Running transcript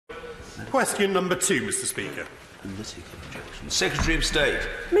Question number 2, Mr Speaker. Secretary of State.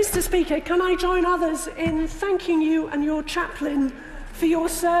 Mr Speaker, can I join others in thanking you and your chaplain for your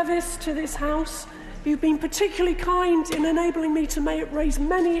service to this House? You've been particularly kind in enabling me to raise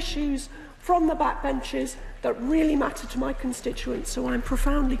many issues from the backbenches that really matter to my constituents, so I'm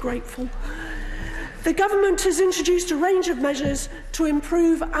profoundly grateful. The Government has introduced a range of measures to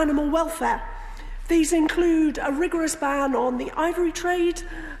improve animal welfare. These include a rigorous ban on the ivory trade,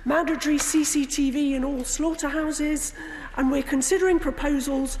 mandatory CCTV in all slaughterhouses, and we're considering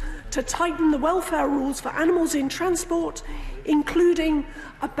proposals to tighten the welfare rules for animals in transport, including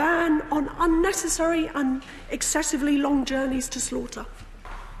a ban on unnecessary and excessively long journeys to slaughter.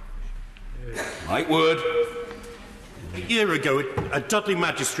 Mike Wood. A year ago, a Dudley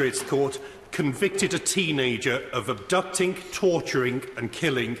Magistrates Court convicted a teenager of abducting, torturing and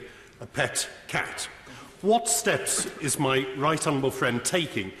killing a pet cat. What steps is my right honourable friend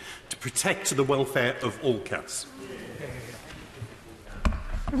taking to protect the welfare of all cats?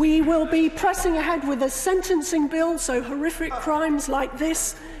 We will be pressing ahead with a sentencing bill so horrific crimes like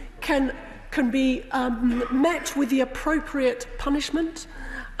this can be met with the appropriate punishment,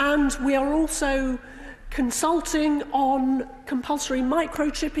 and we are also consulting on compulsory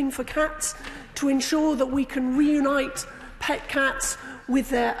microchipping for cats to ensure that we can reunite pet cats with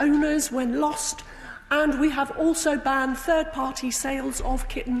their owners when lost, and we have also banned third-party sales of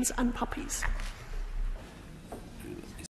kittens and puppies.